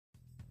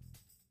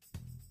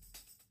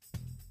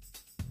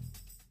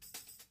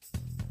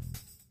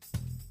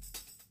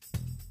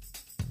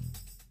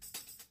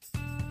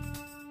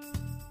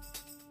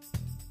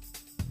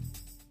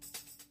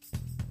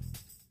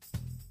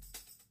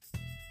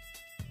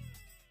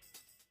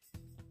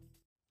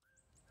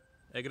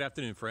Hey, good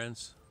afternoon,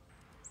 friends.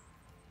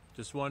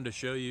 Just wanted to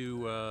show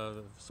you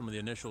some of the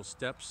initial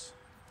steps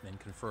in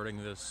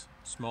converting this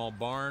small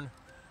barn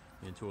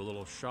into a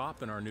little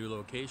shop in our new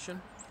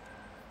location.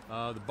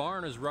 The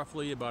barn is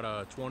roughly about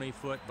a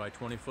 20-foot by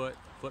 20-foot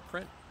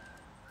footprint,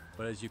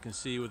 but as you can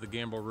see with the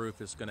gambrel roof,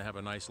 it's going to have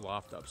a nice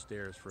loft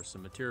upstairs for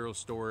some material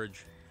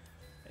storage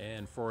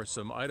and for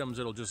some items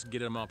that'll just get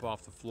them up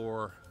off the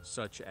floor,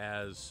 such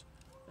as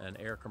an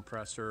air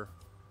compressor,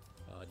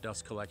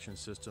 dust collection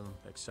system,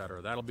 etc.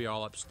 That'll be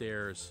all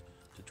upstairs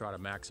to try to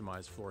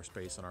maximize floor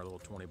space on our little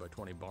 20 by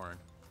 20 barn.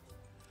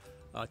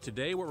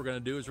 Today what we're going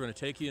to do is we're going to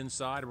take you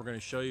inside and we're going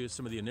to show you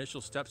some of the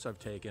initial steps I've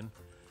taken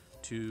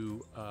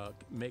to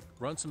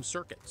run some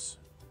circuits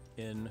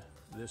in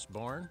this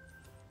barn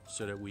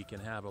so that we can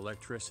have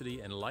electricity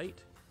and light.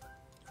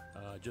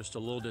 Just a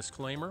little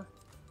disclaimer,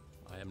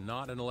 I am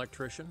not an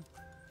electrician.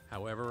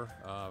 However,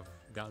 I've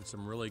gotten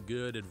some really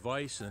good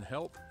advice and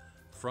help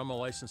from a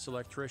licensed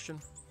electrician,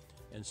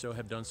 and so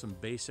have done some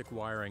basic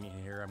wiring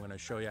in here. I'm going to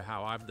show you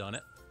how I've done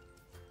it.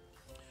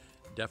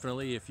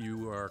 Definitely, if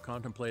you are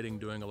contemplating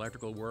doing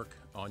electrical work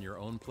on your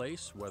own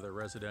place, whether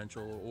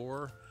residential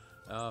or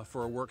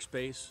for a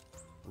workspace,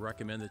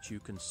 recommend that you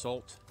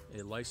consult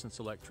a licensed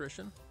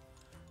electrician,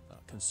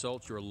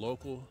 consult your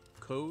local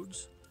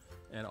codes,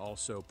 and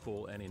also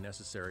pull any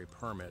necessary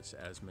permits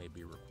as may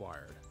be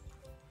required.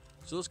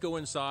 So let's go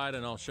inside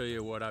and I'll show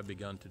you what I've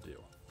begun to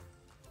do.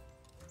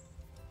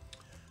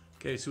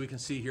 Okay, so we can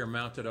see here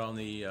mounted on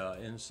the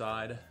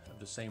inside of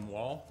the same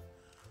wall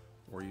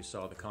where you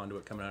saw the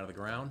conduit coming out of the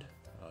ground,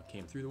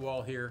 came through the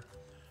wall here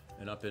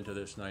and up into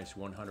this nice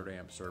 100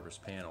 amp service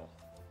panel.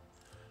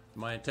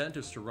 My intent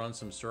is to run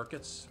some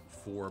circuits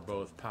for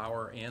both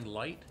power and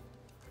light.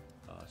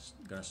 I'm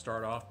going to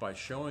start off by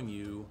showing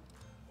you,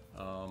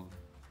 well,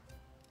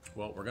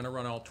 we're going to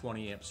run all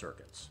 20 amp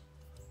circuits.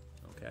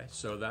 Okay,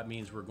 so that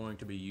means we're going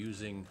to be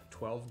using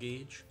 12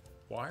 gauge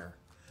wire.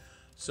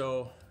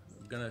 So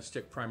I'm going to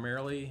stick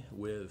primarily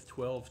with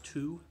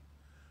 12-2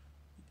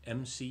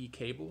 MC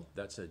cable.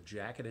 That's a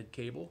jacketed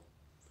cable.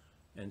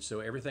 And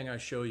so everything I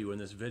show you in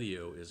this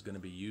video is going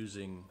to be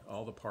using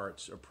all the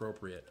parts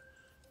appropriate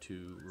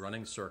to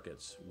running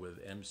circuits with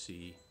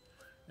MC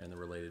and the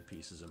related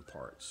pieces and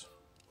parts.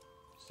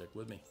 Stick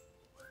with me.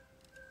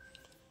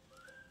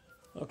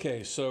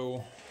 Okay,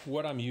 so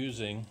what I'm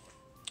using,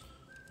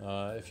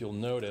 if you'll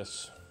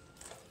notice,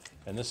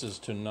 and this is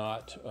to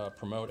not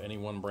promote any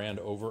one brand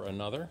over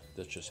another.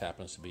 This just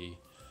happens to be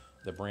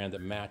the brand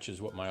that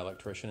matches what my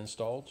electrician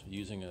installed,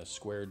 using a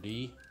Square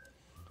D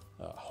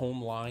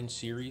home line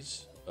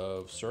series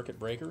of circuit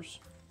breakers.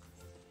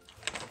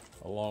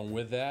 Along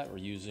with that, we're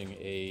using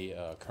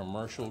a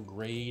commercial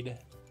grade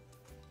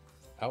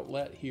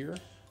outlet here.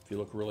 If you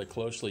look really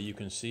closely, you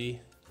can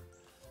see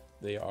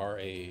they are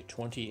a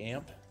 20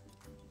 amp,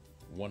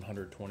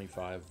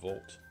 125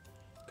 volt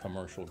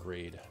commercial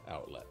grade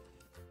outlet.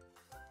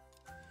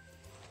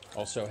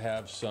 Also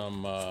have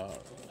some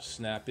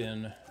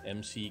snap-in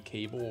MC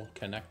cable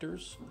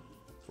connectors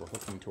for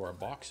hooking to our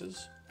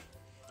boxes.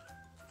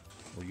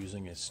 We're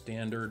using a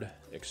standard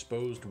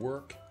exposed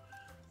work.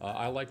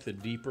 I like the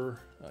deeper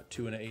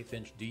 2 1/8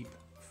 inch deep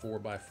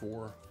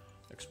 4x4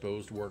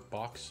 exposed work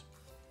box.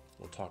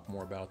 We'll talk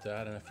more about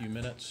that in a few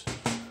minutes.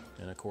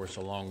 And of course,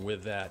 along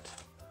with that,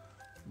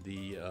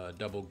 the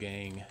double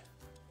gang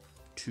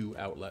 2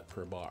 outlet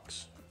per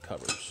box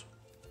covers.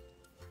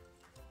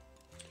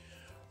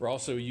 We're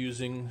also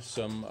using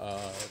some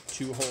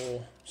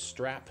 2-hole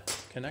strap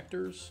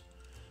connectors,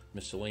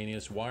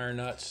 miscellaneous wire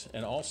nuts,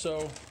 and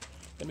also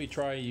let me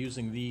try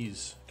using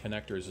these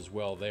connectors as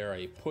well. They are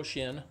a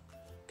push-in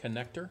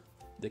connector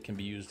that can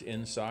be used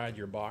inside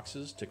your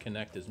boxes to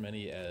connect as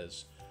many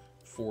as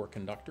 4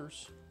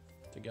 conductors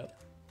together.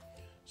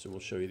 So we'll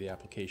show you the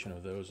application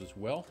of those as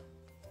well.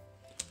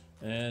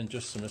 And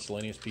just some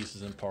miscellaneous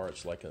pieces and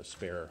parts like a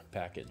spare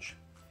package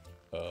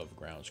of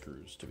ground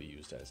screws to be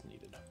used as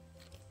needed.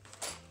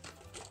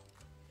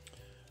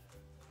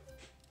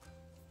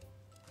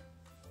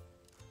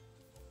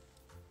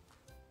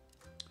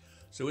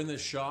 So in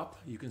this shop,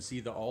 you can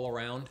see the all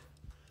around.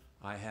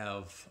 I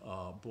have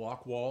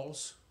block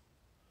walls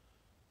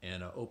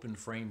and an open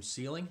frame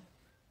ceiling.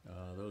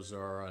 Those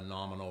are a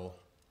nominal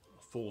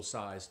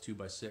full-size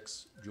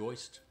 2x6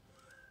 joist,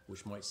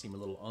 which might seem a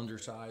little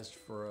undersized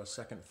for a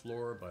second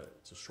floor, but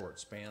it's a short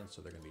span,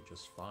 so they're going to be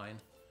just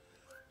fine.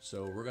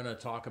 So we're going to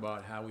talk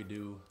about how we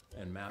do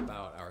and map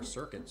out our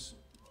circuits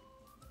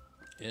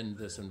in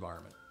this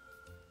environment.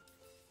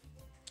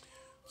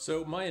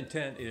 So my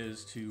intent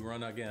is to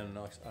run, again,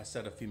 I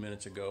said a few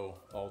minutes ago,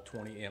 all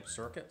 20 amp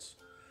circuits.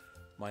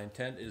 My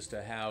intent is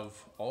to have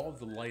all of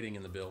the lighting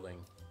in the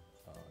building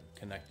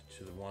connected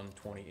to the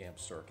 120 amp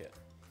circuit.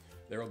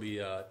 There will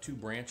be 2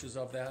 branches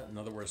of that. In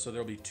other words, so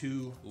there will be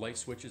 2 light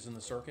switches in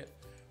the circuit.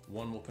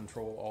 One will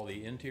control all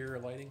the interior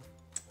lighting.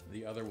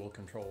 The other will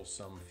control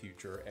some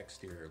future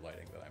exterior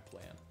lighting that I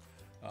plan.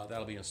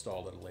 That'll be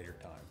installed at a later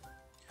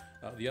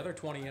time. The other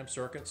 20 amp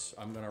circuits,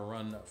 I'm going to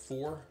run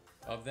 4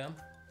 of them.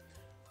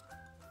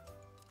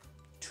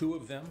 2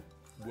 of them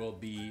will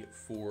be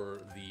for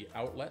the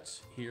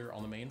outlets here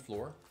on the main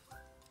floor.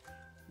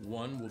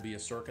 One will be a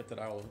circuit that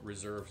I'll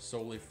reserve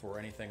solely for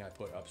anything I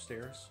put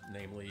upstairs,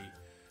 namely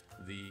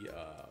the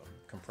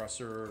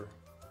compressor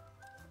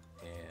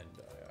and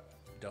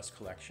dust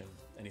collection,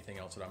 anything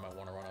else that I might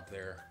want to run up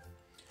there.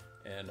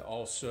 And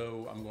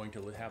also I'm going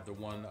to have the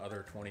one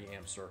other 20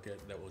 amp circuit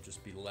that will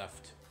just be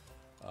left.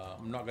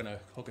 I'm not going to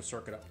hook a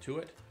circuit up to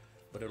it,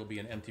 but it'll be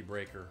an empty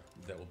breaker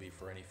that will be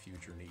for any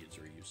future needs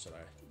or use that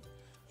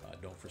I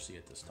don't foresee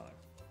at this time.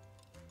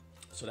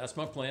 So that's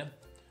my plan.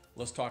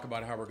 Let's talk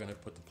about how we're going to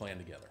put the plan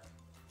together.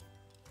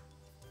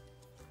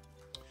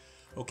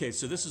 Okay,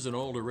 so this is an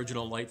old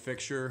original light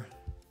fixture.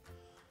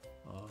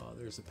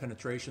 There's a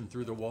penetration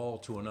through the wall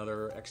to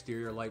another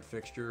exterior light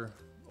fixture.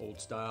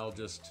 Old style,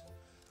 just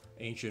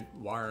ancient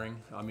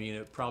wiring. I mean,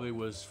 it probably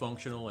was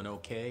functional and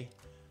okay,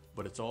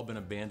 but it's all been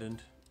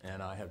abandoned,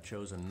 and I have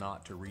chosen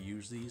not to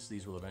reuse these.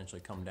 These will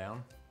eventually come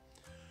down.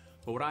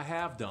 But what I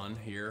have done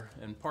here,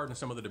 and pardon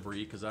some of the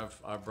debris, because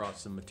I've brought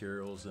some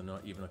materials and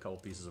even a couple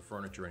pieces of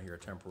furniture in here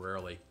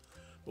temporarily.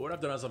 But what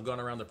I've done is I've gone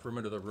around the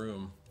perimeter of the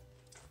room,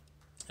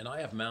 and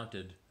I have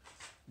mounted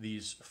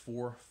these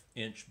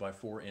 4-inch by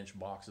 4-inch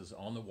boxes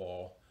on the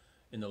wall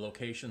in the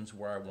locations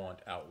where I want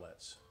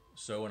outlets.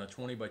 So in a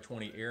 20 by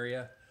 20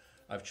 area,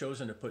 I've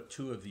chosen to put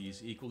 2 of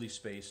these equally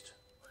spaced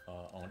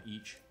on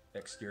each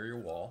exterior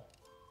wall.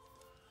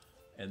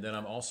 And then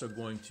I'm also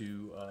going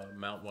to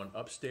mount one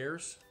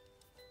upstairs,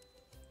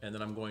 and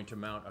then I'm going to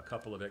mount a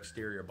couple of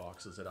exterior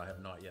boxes that I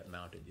have not yet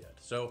mounted yet.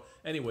 So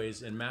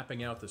anyways, in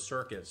mapping out the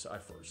circuits, I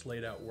first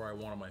laid out where I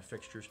wanted my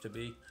fixtures to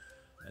be,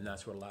 and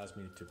that's what allows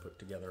me to put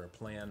together a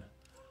plan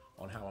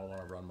on how I want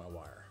to run my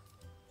wire.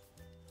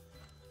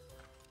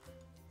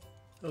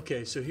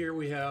 Okay, so here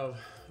we have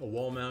a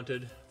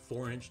wall-mounted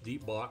 4-inch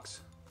deep box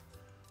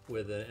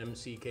with an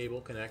MC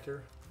cable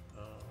connector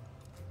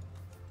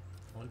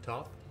on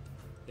top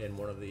and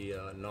one of the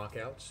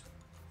knockouts.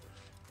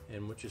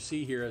 And what you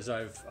see here is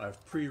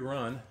I've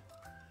pre-run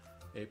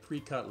a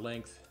pre-cut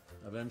length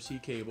of MC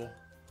cable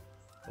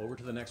over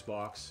to the next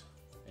box,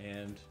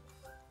 and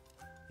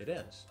it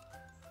ends.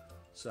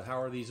 So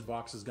how are these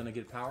boxes going to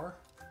get power?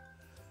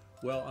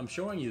 Well, I'm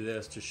showing you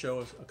this to show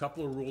us a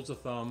couple of rules of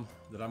thumb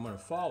that I'm going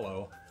to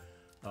follow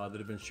that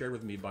have been shared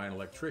with me by an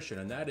electrician,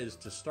 and that is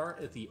to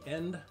start at the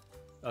end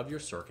of your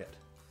circuit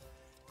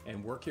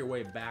and work your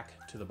way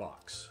back to the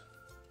box.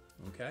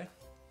 Okay?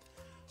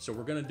 So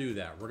we're going to do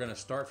that. We're going to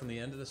start from the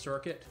end of the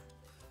circuit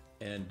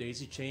and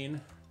daisy chain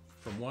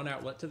from one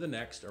outlet to the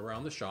next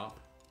around the shop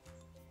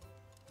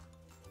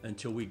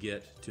until we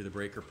get to the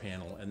breaker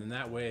panel. And then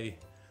that way,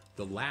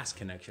 the last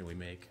connection we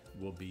make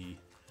will be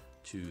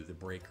to the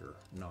breaker,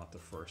 not the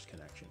first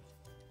connection.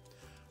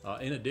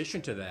 In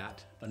addition to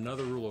that,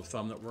 another rule of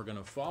thumb that we're going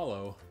to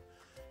follow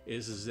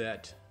is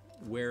that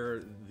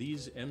where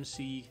these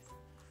MC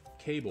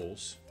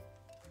cables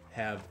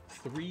have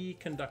 3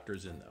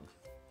 conductors in them,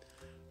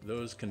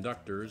 those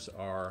conductors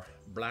are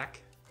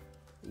black,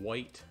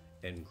 white,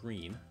 and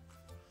green.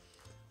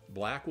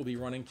 Black will be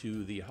running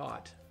to the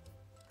hot,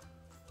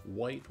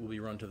 white will be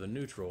run to the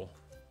neutral,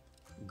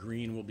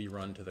 green will be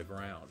run to the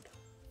ground.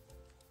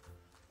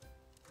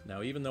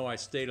 Now, even though I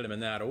stated them in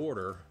that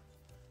order,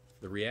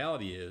 the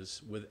reality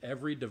is with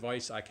every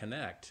device I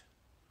connect,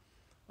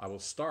 I will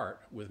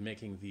start with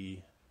making the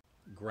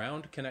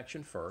ground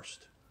connection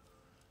first,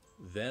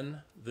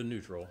 then the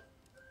neutral,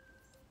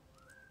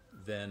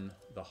 then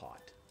the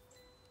hot.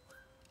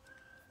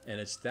 And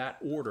it's that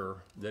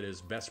order that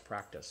is best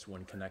practice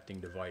when connecting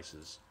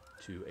devices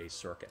to a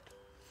circuit.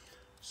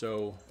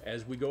 So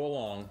as we go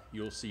along,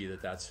 you'll see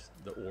that that's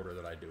the order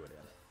that I do it in.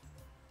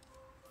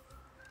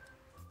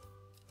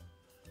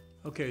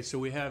 Okay, so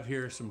we have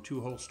here some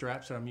 2-hole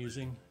straps that I'm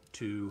using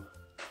to,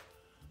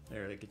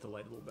 there, they get the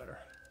light a little better.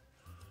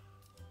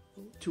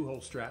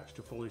 2-hole straps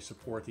to fully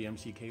support the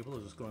MC cable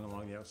as it's going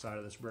along the outside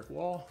of this brick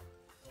wall,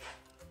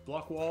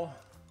 block wall,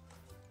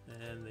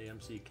 and the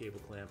MC cable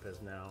clamp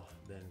has now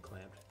been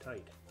clamped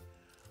tight.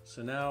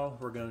 So now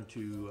we're going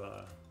to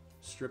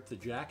strip the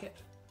jacket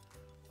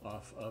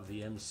off of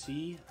the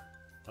MC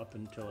up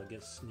until it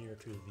gets near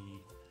to the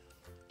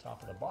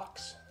top of the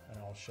box, and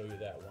I'll show you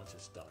that once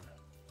it's done.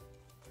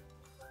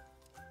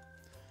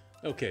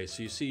 Okay,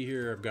 so you see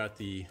here I've got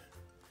the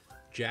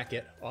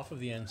jacket off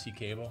of the MC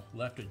cable,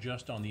 left it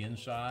just on the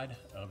inside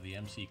of the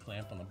MC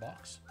clamp on the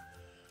box.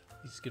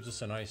 This gives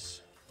us a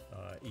nice,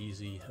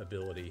 easy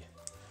ability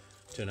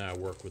to now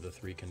work with the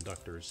 3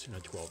 conductors in a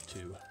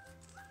 12-2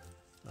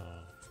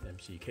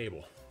 MC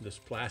cable. This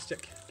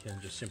plastic can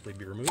just simply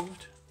be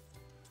removed,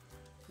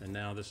 and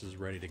now this is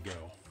ready to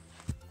go.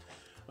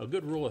 A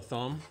good rule of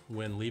thumb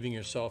when leaving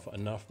yourself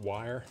enough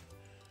wire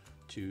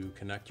to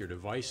connect your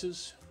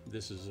devices,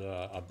 this is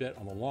a bit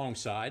on the long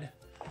side.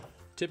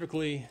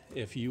 Typically,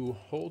 if you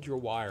hold your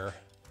wire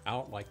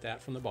out like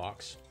that from the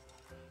box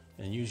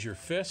and use your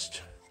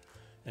fist,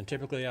 and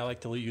typically I like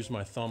to use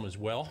my thumb as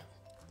well,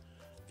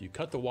 if you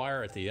cut the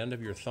wire at the end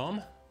of your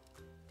thumb,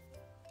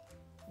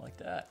 like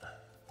that,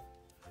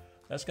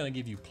 that's going to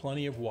give you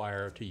plenty of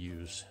wire to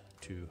use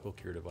to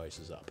hook your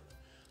devices up.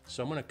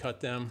 So I'm going to cut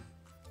them,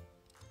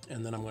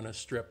 and then I'm going to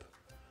strip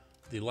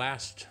the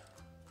last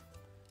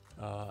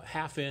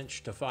 1/2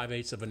 inch to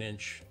 5/8 of an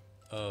inch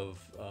of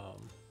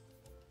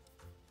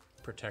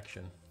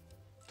protection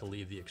to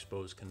leave the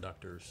exposed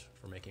conductors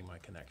for making my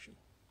connection.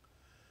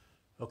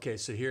 Okay,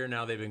 so here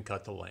now they've been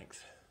cut to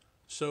length.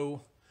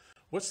 So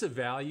what's the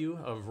value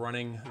of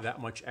running that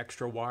much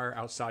extra wire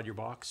outside your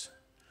box?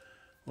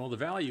 Well, the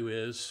value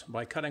is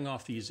by cutting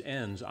off these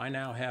ends, I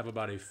now have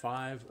about a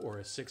 5 or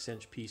a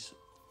 6-inch piece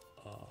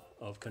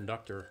of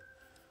conductor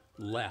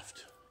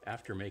left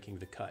after making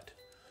the cut.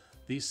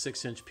 These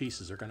 6-inch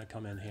pieces are going to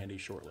come in handy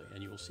shortly,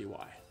 and you will see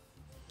why.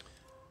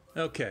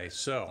 Okay,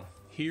 so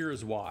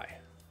here's why.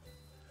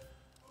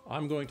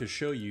 I'm going to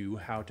show you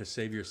how to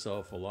save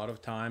yourself a lot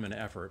of time and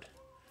effort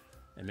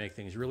and make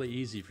things really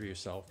easy for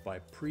yourself by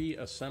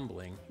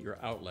pre-assembling your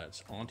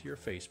outlets onto your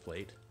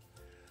faceplate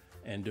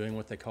and doing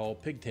what they call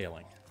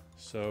pigtailing.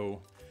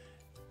 So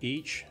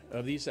each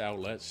of these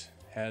outlets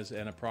has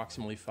an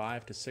approximately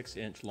 5 to 6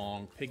 inch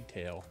long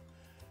pigtail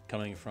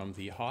coming from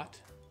the hot,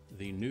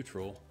 the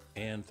neutral,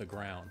 and the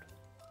ground.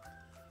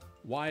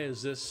 Why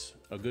is this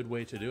a good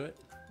way to do it?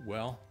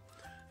 Well,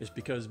 it's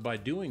because by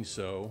doing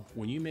so,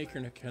 when you make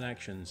your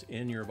connections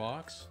in your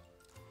box,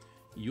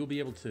 you'll be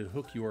able to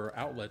hook your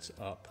outlets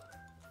up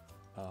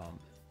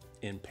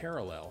in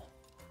parallel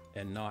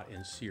and not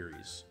in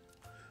series.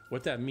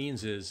 What that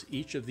means is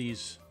each of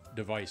these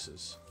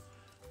devices,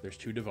 there's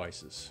 2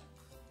 devices.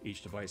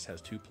 Each device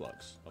has 2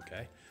 plugs,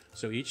 okay?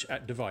 So each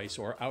device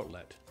or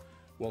outlet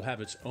will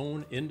have its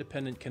own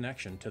independent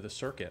connection to the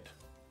circuit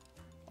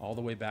all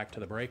the way back to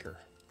the breaker.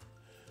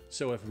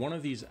 So if one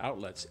of these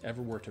outlets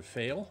ever were to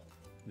fail,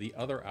 the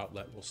other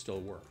outlet will still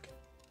work.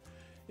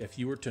 If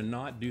you were to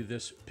not do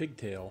this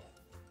pigtail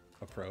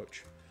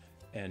approach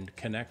and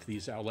connect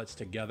these outlets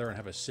together and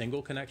have a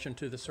single connection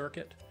to the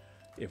circuit,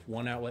 if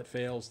one outlet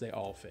fails, they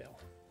all fail.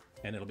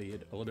 And it'll be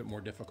a little bit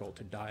more difficult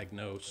to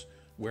diagnose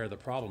where the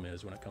problem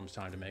is when it comes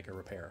time to make a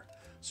repair.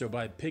 So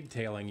by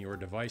pigtailing your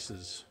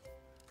devices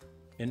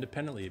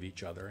independently of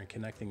each other and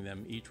connecting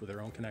them each with their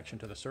own connection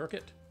to the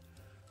circuit,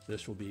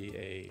 this will be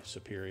a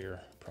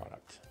superior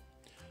product.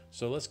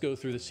 So let's go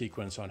through the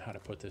sequence on how to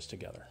put this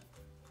together.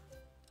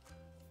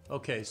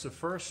 Okay, so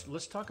first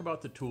let's talk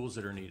about the tools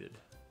that are needed.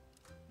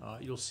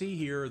 You'll see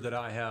here that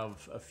I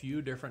have a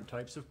few different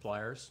types of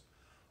pliers.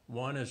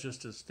 One is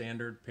just a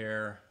standard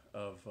pair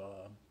of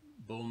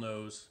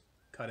bullnose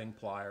cutting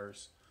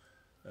pliers,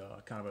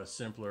 kind of a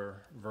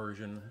simpler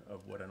version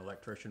of what an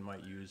electrician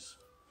might use,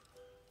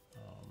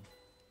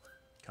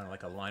 kind of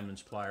like a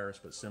lineman's pliers,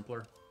 but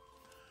simpler.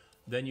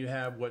 Then you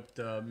have what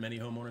many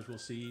homeowners will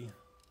see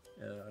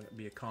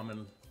be a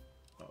common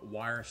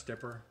wire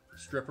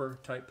stripper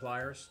type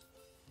pliers,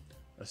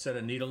 a set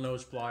of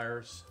needle-nose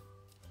pliers,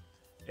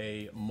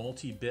 a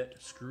multi-bit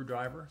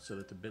screwdriver so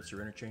that the bits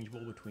are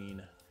interchangeable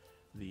between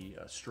the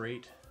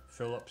straight,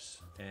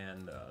 Phillips,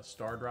 and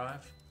star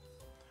drive.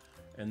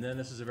 And then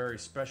this is a very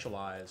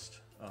specialized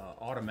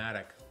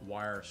automatic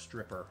wire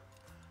stripper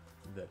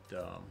that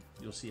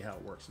you'll see how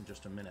it works in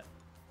just a minute.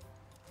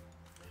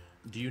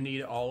 Do you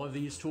need all of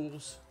these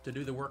tools to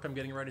do the work I'm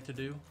getting ready to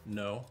do?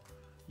 No.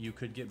 You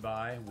could get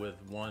by with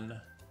one.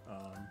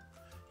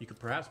 You could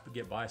perhaps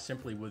get by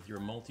simply with your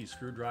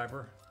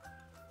multi-screwdriver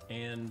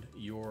and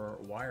your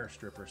wire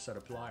stripper set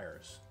of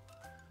pliers.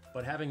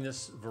 But having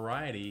this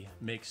variety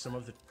makes some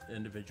of the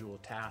individual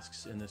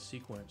tasks in this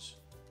sequence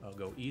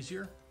go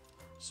easier.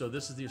 So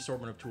this is the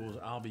assortment of tools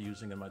I'll be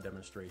using in my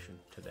demonstration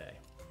today.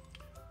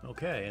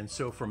 Okay, and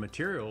so for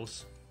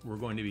materials, we're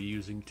going to be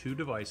using 2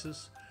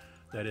 devices.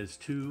 That is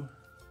 2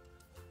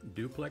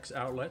 duplex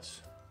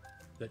outlets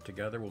that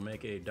together will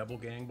make a double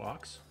gang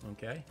box,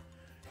 okay?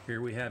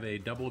 Here we have a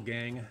double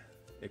gang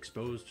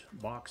exposed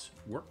box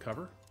work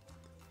cover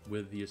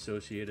with the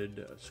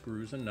associated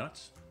screws and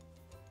nuts,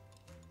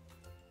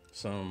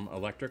 some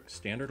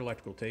standard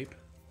electrical tape,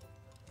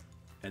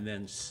 and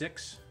then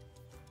 6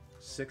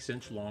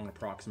 6-inch long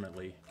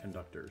approximately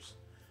conductors,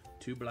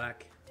 2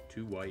 black,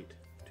 2 white,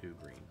 2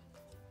 green.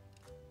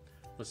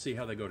 Let's see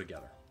how they go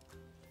together.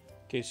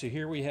 Okay, so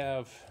here we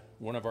have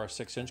one of our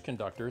 6-inch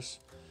conductors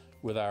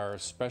with our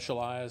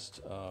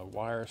specialized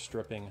wire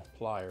stripping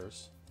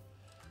pliers.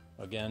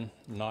 Again,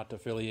 not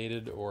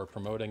affiliated or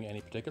promoting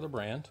any particular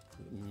brand.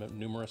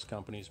 Numerous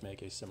companies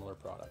make a similar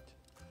product.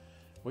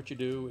 What you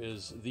do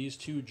is these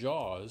 2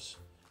 jaws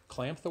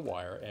clamp the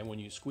wire, and when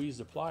you squeeze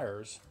the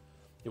pliers,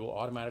 it will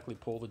automatically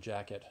pull the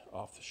jacket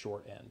off the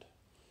short end.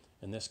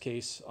 In this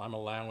case, I'm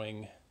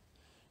allowing,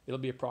 it'll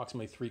be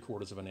approximately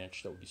 3/4 of an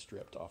inch that will be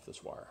stripped off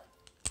this wire.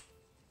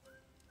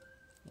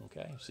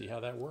 Okay, see how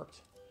that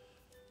worked?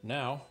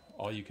 Now,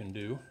 all you can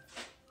do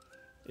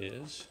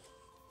is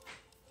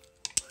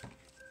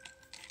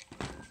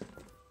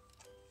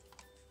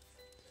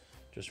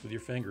just with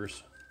your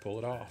fingers, pull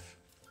it off.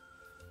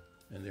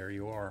 And there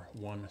you are,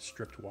 one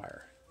stripped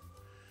wire.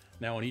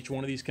 Now on each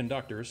one of these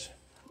conductors,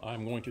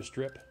 I'm going to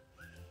strip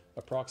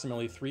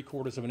approximately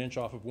 3/4 of an inch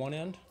off of one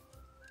end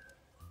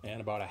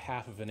and about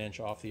 1/2 of an inch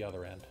off the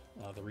other end.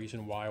 The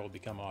reason why will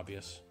become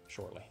obvious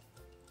shortly.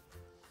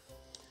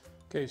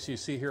 Okay, so you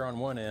see here on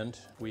one end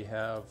we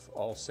have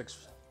all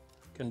 6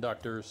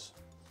 conductors,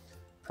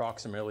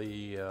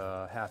 approximately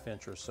 ½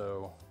 inch or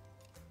so.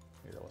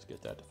 Here, let's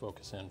get that to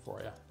focus in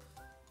for you.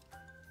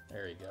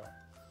 There you go,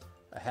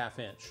 a ½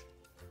 inch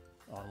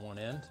on one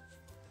end.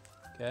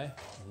 Okay,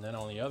 and then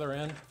on the other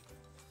end,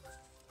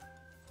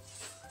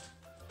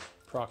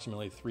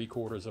 approximately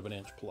 3/4 of an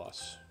inch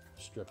plus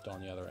stripped on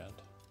the other end.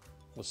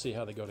 Let's see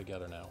how they go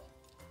together now.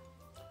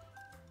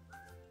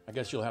 I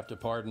guess you'll have to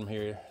pardon me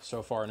here.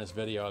 So far in this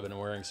video, I've been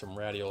wearing some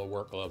radial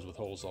work gloves with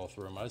holes all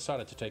through them. I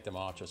decided to take them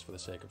off just for the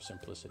sake of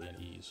simplicity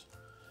and ease.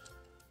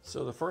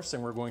 So the first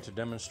thing we're going to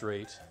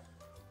demonstrate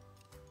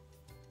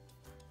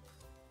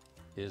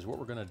is what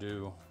we're going to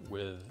do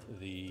with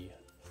the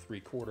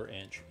 3/4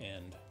 inch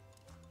end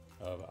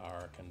of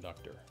our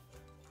conductor.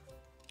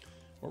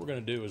 What we're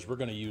going to do is we're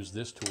going to use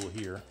this tool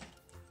here.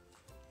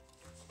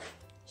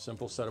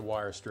 Simple set of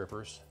wire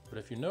strippers, but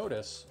if you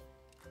notice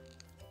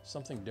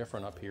something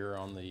different up here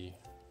on the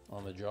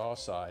jaw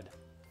side,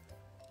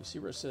 you see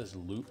where it says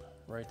loop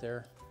right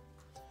there?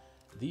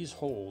 These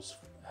holes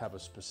have a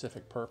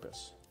specific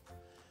purpose.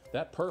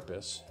 That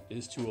purpose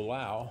is to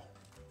allow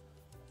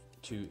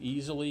to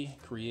easily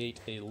create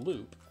a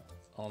loop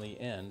on the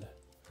end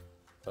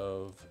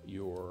of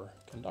your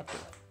conductor.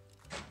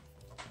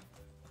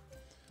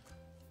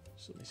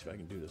 So let me see if I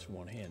can do this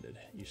one-handed.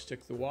 You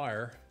stick the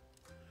wire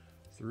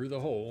through the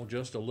hole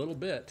just a little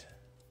bit,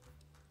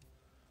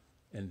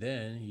 and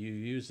then you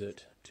use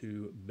it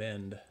to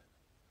bend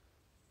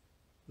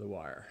the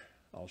wire.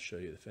 I'll show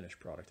you the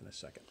finished product in a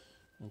second.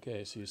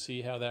 Okay, so you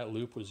see how that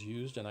loop was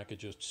used, and I could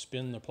just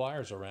spin the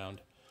pliers around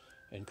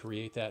and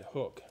create that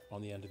hook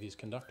on the end of these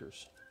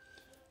conductors.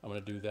 I'm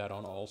going to do that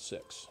on all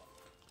 6.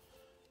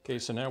 Okay,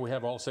 so now we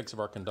have all 6 of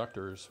our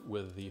conductors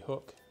with the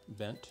hook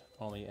bent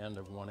on the end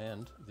of one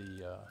end,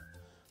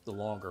 the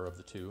longer of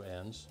the 2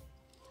 ends.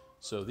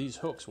 So these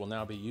hooks will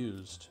now be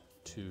used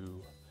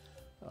to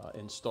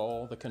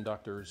install the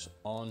conductors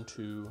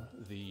onto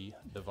the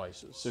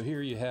devices. So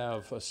here you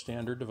have a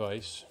standard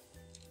device,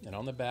 and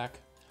on the back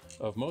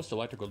of most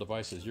electrical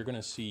devices you're going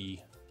to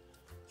see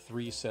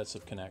 3 sets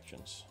of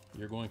connections.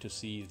 You're going to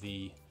see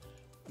the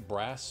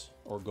brass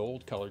or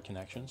gold colored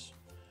connections.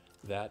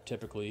 That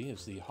typically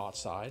is the hot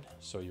side,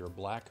 so your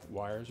black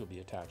wires will be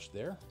attached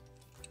there.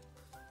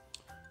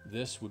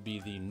 This would be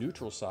the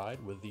neutral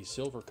side with the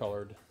silver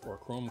colored or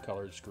chrome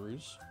colored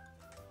screws.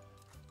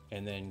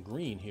 And then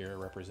green here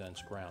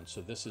represents ground, so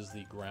this is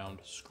the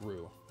ground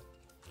screw.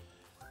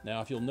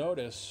 Now if you'll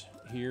notice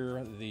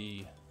here,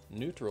 the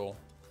neutral,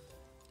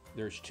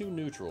 there's 2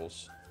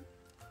 neutrals,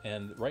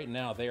 and right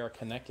now they are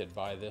connected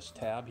by this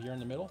tab here in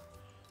the middle.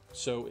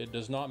 So it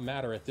does not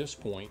matter at this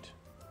point,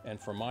 and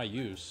for my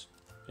use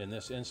in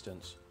this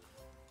instance,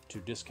 to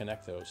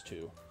disconnect those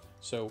 2.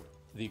 So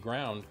the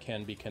ground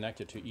can be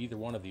connected to either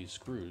one of these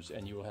screws,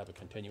 and you will have a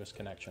continuous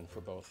connection for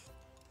both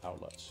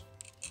outlets.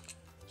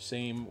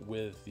 Same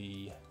with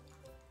the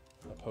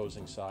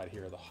opposing side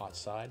here, the hot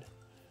side.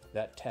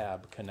 That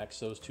tab connects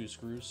those 2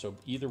 screws, so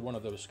either one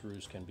of those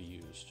screws can be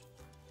used.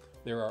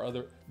 There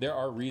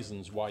are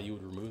reasons why you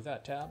would remove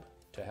that tab,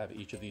 to have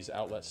each of these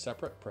outlets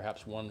separate,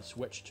 perhaps one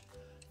switched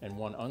and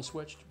one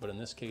unswitched, but in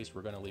this case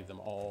we're going to leave them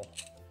all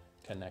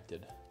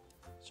connected.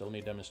 So let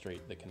me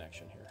demonstrate the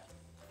connection here.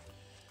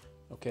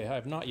 Okay, I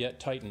have not yet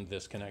tightened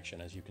this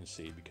connection, as you can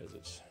see, because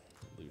it's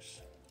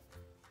loose.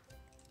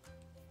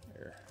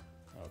 There.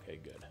 Okay,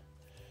 good.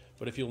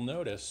 But if you'll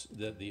notice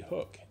that the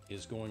hook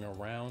is going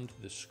around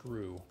the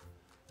screw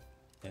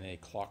in a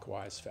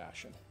clockwise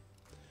fashion.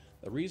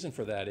 The reason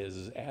for that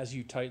is as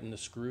you tighten the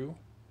screw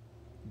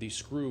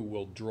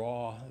will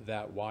draw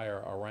that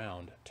wire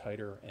around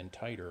tighter and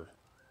tighter.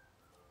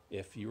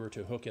 If you were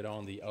to hook it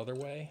on the other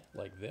way,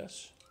 like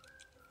this,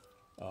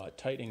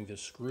 tightening the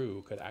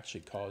screw could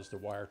actually cause the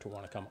wire to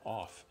want to come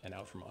off and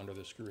out from under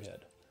the screw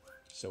head.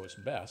 So it's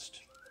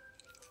best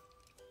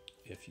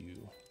if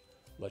you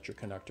let your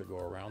conductor go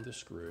around the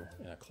screw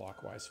in a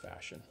clockwise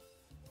fashion,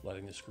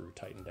 letting the screw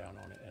tighten down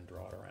on it and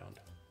draw it around.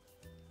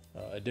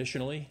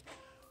 Additionally,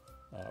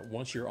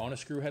 once you're on a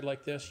screw head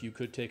like this, you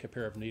could take a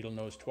pair of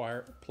needle-nose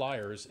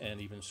pliers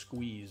and even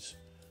squeeze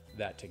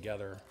that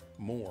together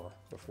more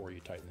before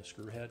you tighten the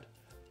screw head.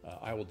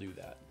 I will do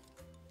that.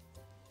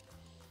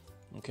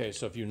 Okay,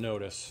 so if you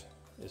notice,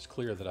 it's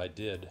clear that I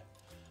did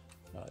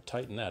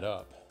tighten that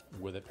up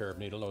with a pair of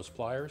needle-nose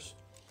pliers,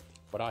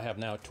 but I have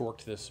now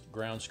torqued this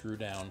ground screw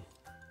down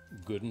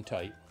good and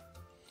tight.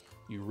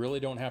 You really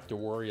don't have to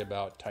worry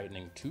about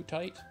tightening too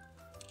tight.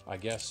 I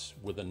guess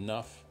with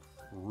enough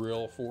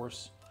real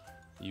force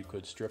you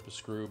could strip a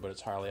screw, but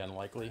it's highly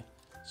unlikely.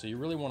 So you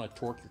really want to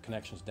torque your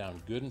connections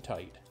down good and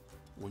tight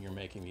when you're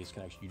making these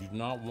connections. You do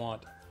not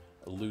want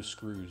loose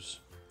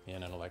screws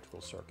in an electrical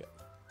circuit.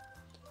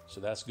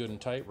 So that's good and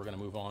tight. We're going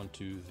to move on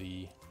to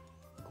the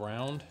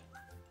ground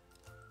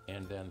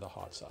and then the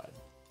hot side.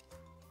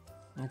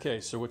 Okay,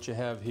 so what you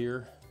have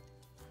here,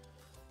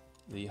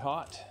 the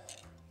hot,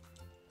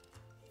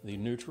 the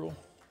neutral,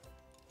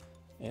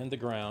 and the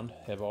ground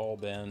have all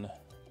been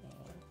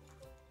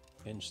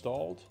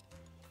installed,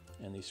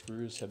 and these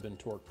screws have been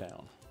torqued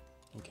down.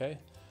 Okay,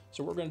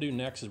 so what we're going to do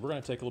next is we're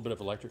going to take a little bit of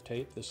electric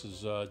tape. This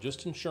is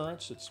just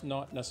insurance. It's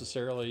not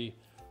necessarily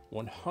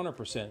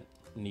 100%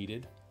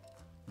 needed,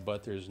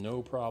 but there's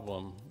no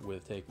problem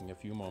with taking a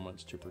few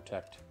moments to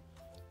protect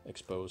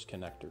exposed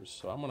connectors.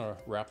 So I'm going to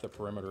wrap the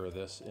perimeter of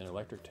this in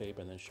electric tape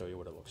and then show you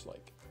what it looks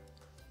like.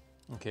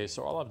 Okay,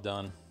 so all I've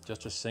done,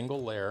 just a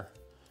single layer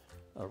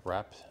of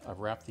I've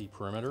wrapped the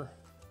perimeter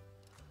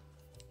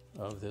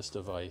of this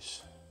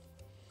device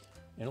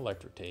in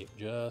electric tape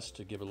just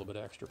to give a little bit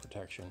of extra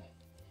protection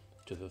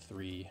to the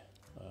three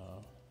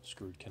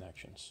screwed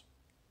connections.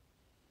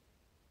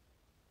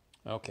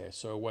 Okay,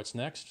 so what's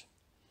next?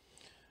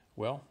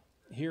 Well,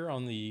 here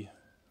on the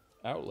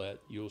outlet,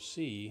 you'll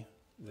see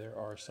there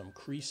are some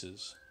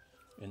creases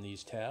in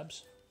these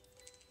tabs.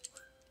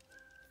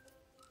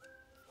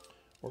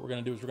 What we're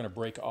going to do is we're going to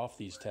break off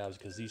these tabs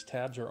because these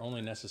tabs are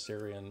only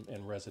necessary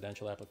in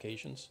residential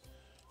applications.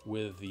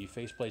 With the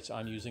faceplates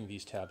I'm using,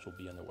 these tabs will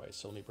be in the way.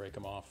 So let me break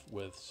them off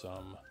with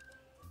some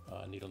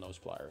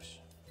Needlenose pliers.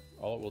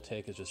 All it will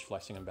take is just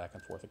flexing them back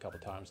and forth a couple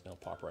times and they'll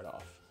pop right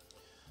off.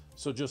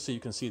 So just so you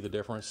can see the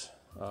difference,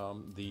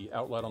 the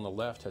outlet on the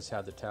left has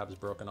had the tabs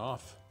broken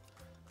off.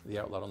 The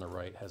outlet on the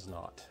right has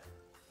not.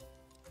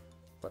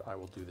 But I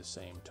will do the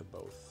same to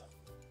both.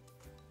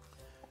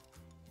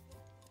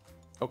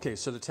 Okay,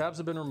 so the tabs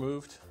have been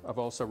removed. I've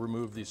also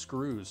removed the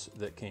screws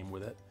that came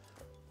with it.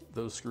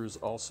 Those screws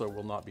also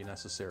will not be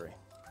necessary.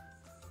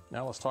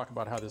 Now let's talk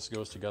about how this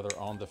goes together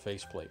on the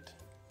faceplate.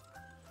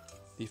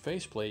 The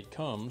faceplate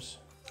comes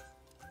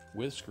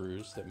with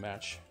screws that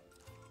match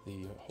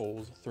the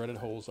holes, threaded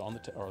holes on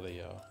the or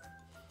the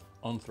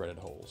unthreaded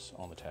holes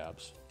on the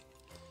tabs,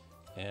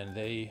 and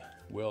they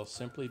will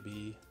simply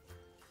be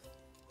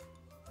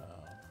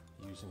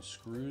using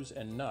screws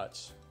and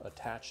nuts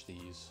attach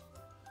these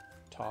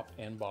top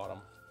and bottom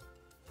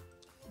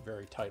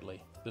very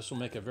tightly. This will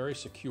make a very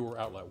secure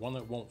outlet, one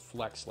that won't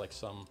flex like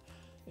some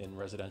in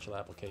residential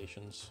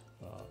applications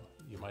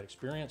you might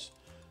experience.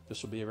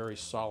 This will be a very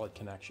solid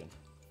connection.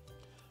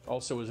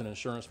 Also, as an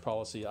insurance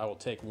policy, I will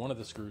take one of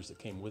the screws that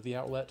came with the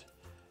outlet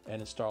and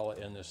install it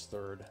in this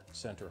third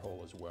center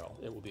hole as well.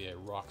 It will be a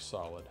rock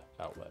solid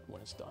outlet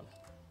when it's done.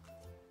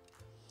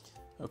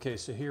 Okay,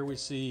 so here we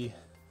see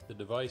the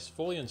device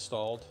fully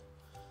installed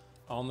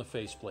on the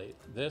faceplate.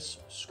 This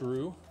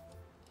screw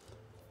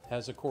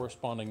has a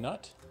corresponding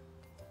nut,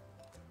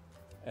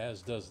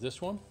 as does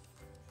this one,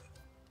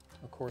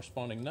 a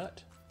corresponding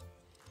nut.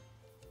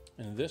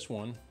 And this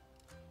one,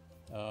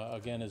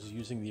 again, is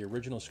using the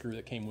original screw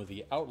that came with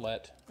the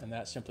outlet, and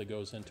that simply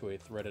goes into a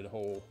threaded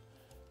hole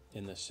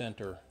in the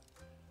center.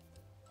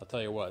 I'll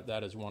tell you what,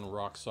 that is one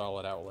rock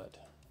solid outlet.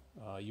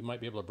 You might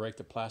be able to break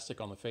the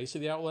plastic on the face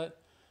of the outlet,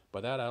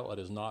 but that outlet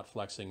is not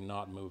flexing,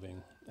 not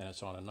moving, and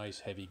it's on a nice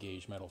heavy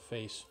gauge metal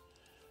face.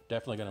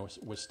 Definitely going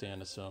to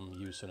withstand some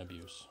use and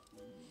abuse.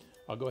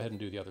 I'll go ahead and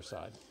do the other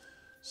side.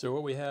 So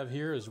what we have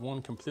here is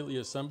one completely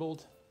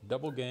assembled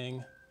double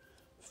gang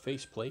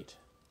faceplate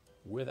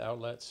with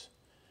outlets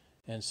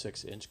and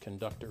 6-inch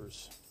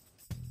conductors.